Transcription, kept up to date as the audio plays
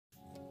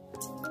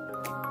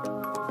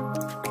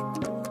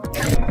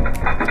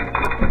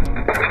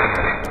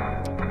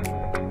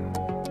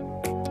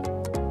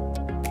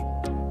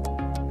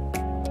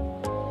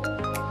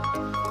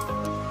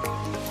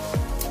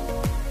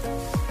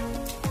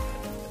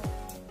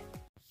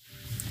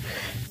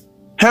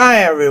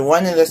Hi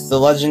everyone, and this is the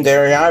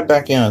Legendary I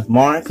back in with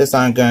more. This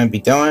I'm going to be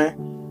doing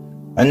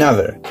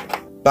another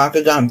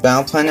Bakugan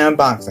Battle Plan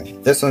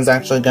unboxing. This one's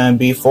actually going to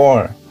be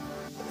for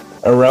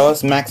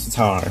Aurelus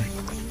Maxotaur.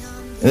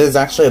 This is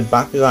actually a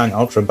Bakugan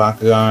Ultra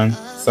Bakugan,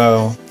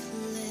 so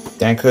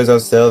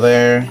Dankuzo's still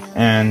there,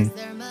 and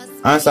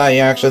on the side you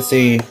actually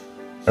see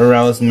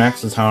Aurelus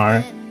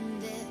Maxotaur.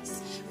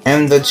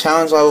 And the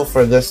challenge level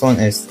for this one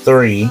is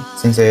 3,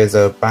 since it is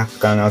a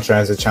Bakugan Ultra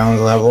as a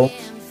challenge level.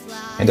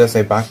 It does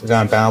say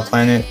Bakugan Battle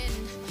Planet,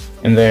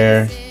 and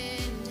there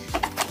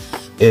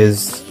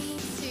is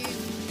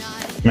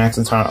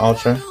Maxotaur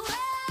Ultra,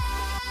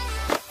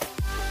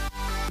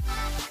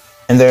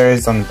 and there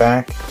is on the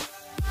back.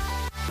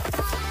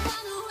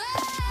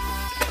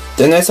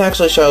 Then this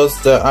actually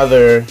shows the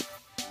other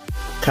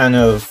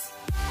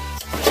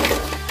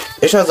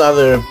it shows the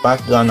other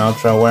Bakugan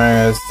Ultra,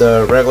 whereas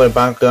the regular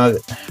Bakugan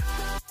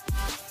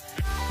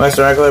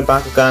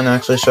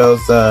actually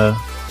shows the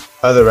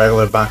other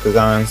regular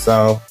Bakugan,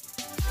 so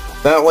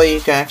that way you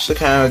can actually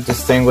kind of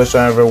distinguish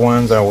whatever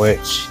ones are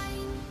which.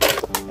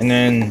 And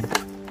then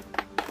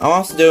I'll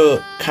also do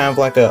kind of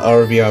like an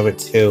overview of it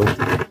too.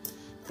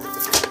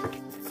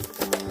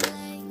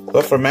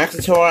 But for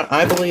Maxotaur,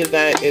 I believe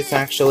that it's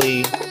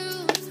actually,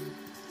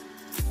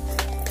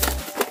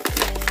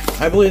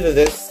 I believe that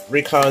this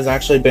recall has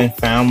actually been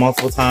found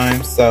multiple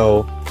times,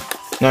 so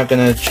I'm not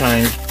gonna try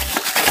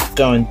and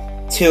go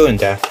too in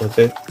depth with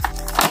it.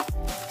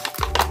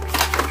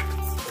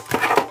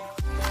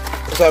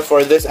 Except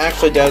for this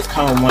actually does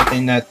come with one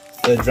thing that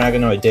the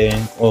Dragonoid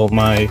didn't. Well,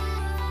 my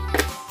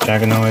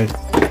Dragonoid.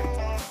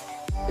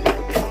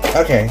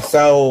 Okay,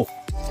 so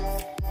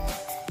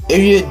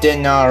if you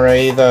didn't know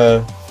already,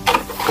 the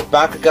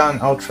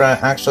Bakugan Ultra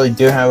actually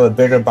do have a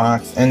bigger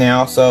box, and they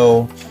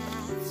also,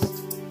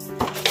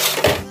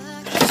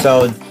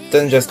 so it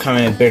doesn't just come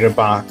in a bigger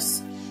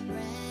box.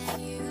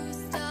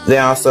 They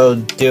also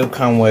do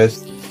come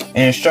with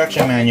an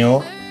instruction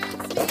manual.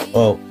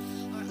 Well,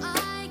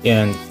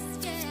 yeah.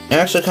 It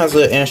actually comes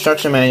with an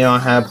instruction manual on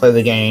how to play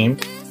the game,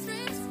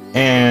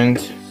 and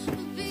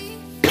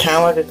kind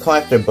of like a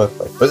collector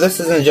booklet. But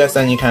this isn't just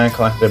any kind of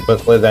collector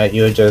booklet that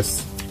you would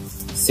just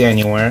see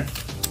anywhere.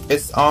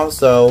 It's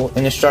also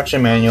an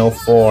instruction manual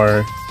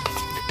for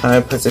how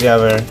to put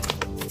together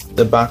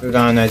the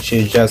Bakugan that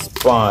you just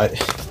bought.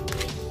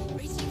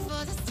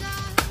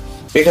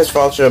 Because for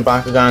Ultra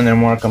Bakugan they're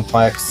more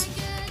complex,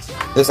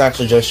 this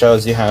actually just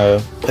shows you how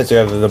to put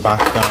together the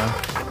Bakugan.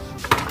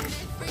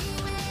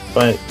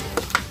 But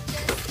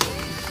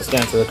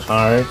get into the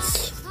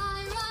cards.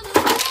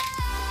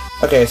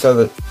 Okay, so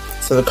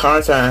the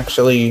cards are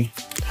actually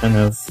kind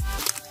of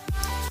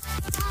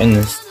in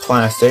this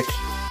plastic.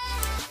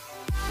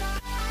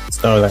 Let's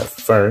go with that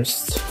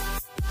first.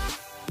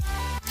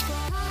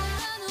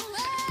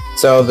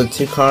 So the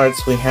two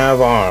cards we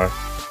have are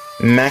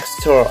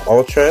Maxotaur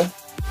Ultra,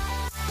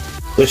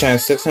 which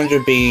has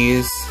 600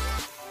 Bs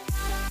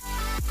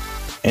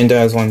and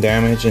does 1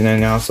 damage, and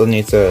then it also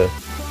needs a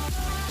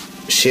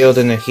shield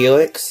and a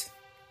helix.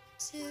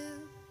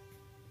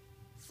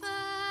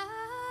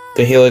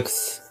 The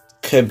helix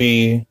could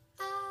be,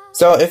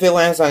 so if it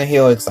lands on a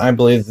helix, I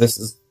believe this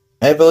is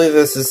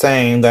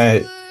saying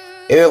that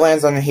if it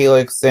lands on a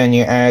helix, then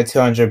you add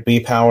 200 B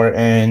power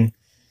and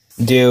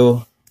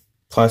do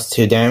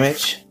 +2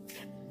 damage.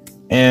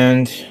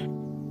 And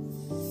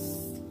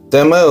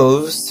the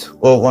moves,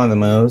 well, one of the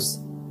moves,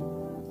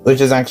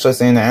 which is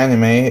actually in the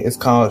anime, is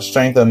called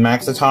Strength of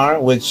Maxotaur,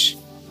 which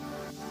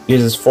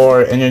uses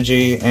 4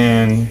 energy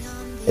and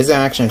is an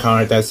action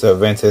card. That's a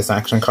Ventus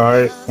action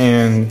card,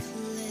 and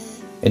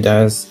it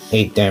does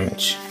 8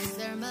 damage.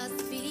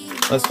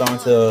 Let's go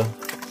into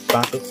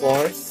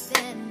Bakucores.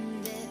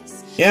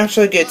 You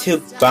actually get 2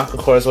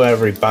 Bakucores with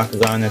every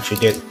Bakugan that you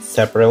get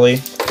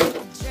separately.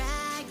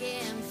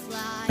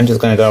 I'm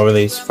just gonna go over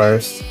these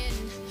first.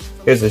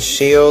 Here's the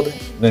shield,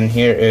 then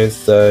here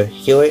is the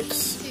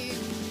helix.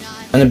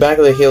 On the back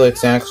of the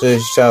helix it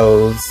actually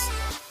shows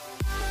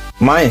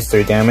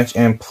 -3 damage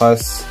and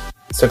plus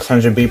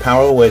 600 B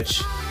power,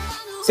 which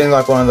seems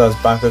like one of those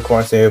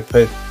Bakucores that you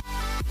put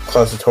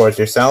closer towards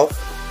yourself.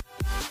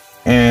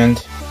 And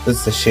this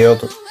is the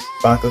shield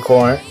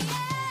Bakucore,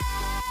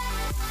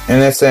 and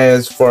this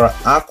says for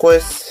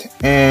Aquas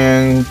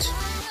and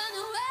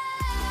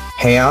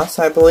Chaos,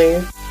 I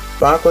believe.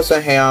 For Aquas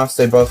and Chaos,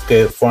 they both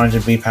get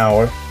 400 B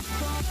power.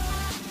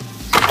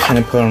 Kind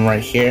of put them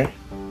right here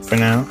for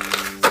now.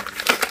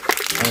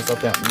 Let's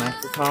look at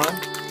Maxotaur.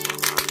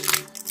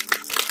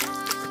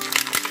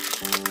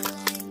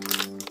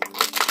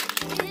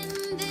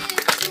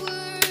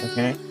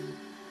 Okay.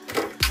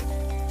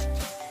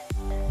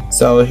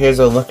 So here's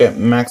a look at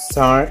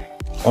Maxotaur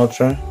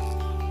Ultra.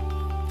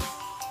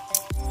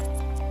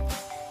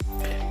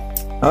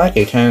 I like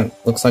it. Kind of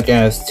looks like it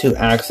has 2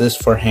 axes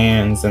for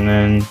hands, and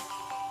then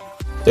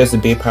there's the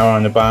B power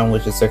on the bottom,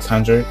 which is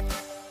 600.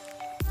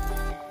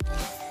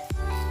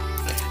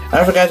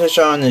 I forgot to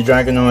show on the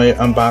Dragonoid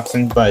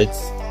unboxing, but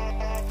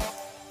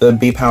the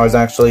B power is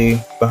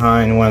actually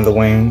behind one of the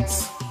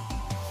wings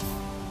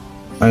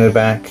on the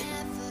back.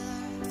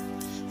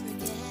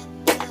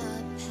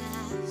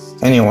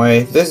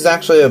 Anyway, this is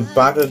actually a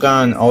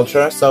Bakugan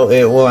Ultra, so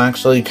it will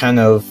actually kind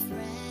of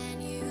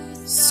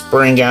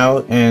spring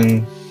out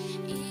and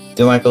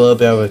do like a little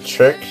bit of a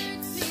trick.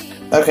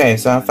 Okay,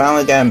 so I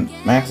finally got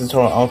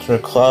Maxotaur Ultra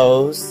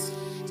closed.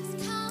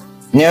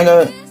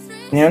 Nano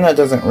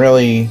doesn't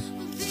really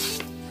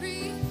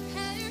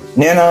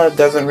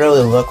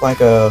look like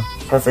a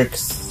perfect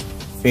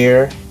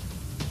sphere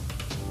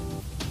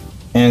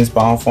in its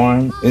ball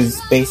form.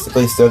 It's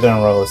basically still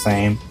gonna roll the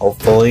same,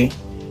 hopefully.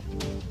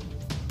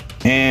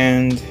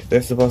 And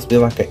there's supposed to be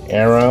like an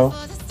arrow.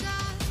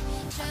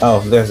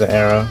 Oh, there's an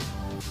arrow.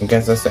 I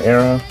guess that's the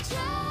arrow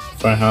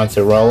for how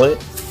to roll it.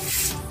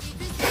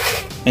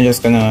 I'm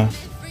just gonna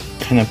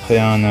kind of put it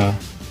on the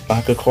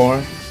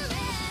Bakugan.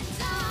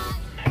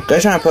 Go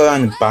try and put it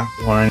on the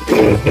Bakugan.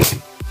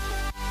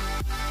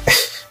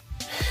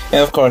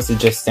 And of course it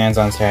just stands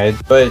on its head,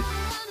 but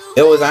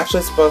it was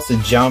actually supposed to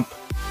jump.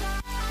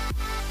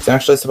 It's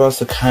actually supposed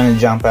to kind of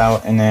jump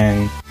out and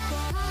then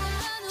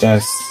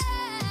just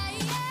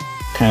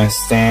kind of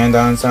stand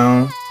on its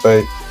own,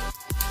 but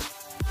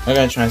I'm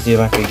gonna try and see if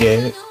I can get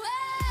it.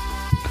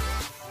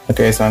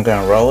 Okay, so I'm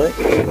gonna roll it.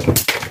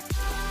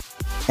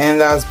 And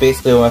that was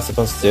basically what it's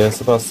supposed to do. It's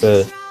supposed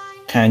to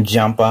kind of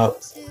jump up,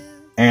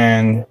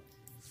 and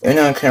even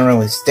though it can't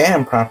really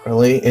stand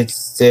properly, it's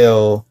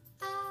still,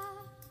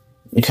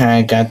 you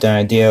kind of got the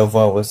idea of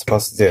what it was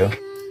supposed to do.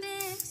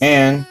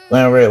 And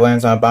whenever it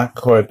lands on a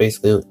Bakugan, it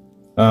basically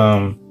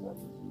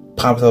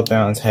pops up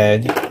on its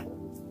head.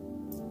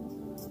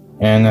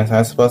 And that's how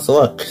it's supposed to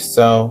look.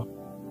 So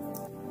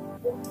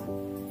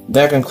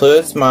that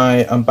concludes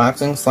my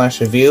unboxing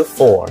 / review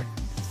for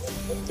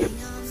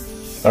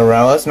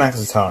Aurelus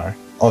Maxotaur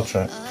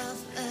Ultra.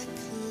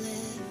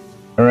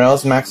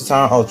 Aurelus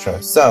Maxotaur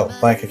Ultra. So,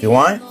 like if you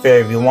want,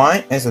 favorite if you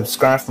want, and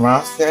subscribe for more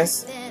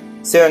awesomeness.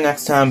 See you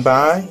next time,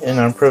 bye,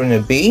 and I'm proving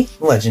to be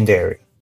legendary.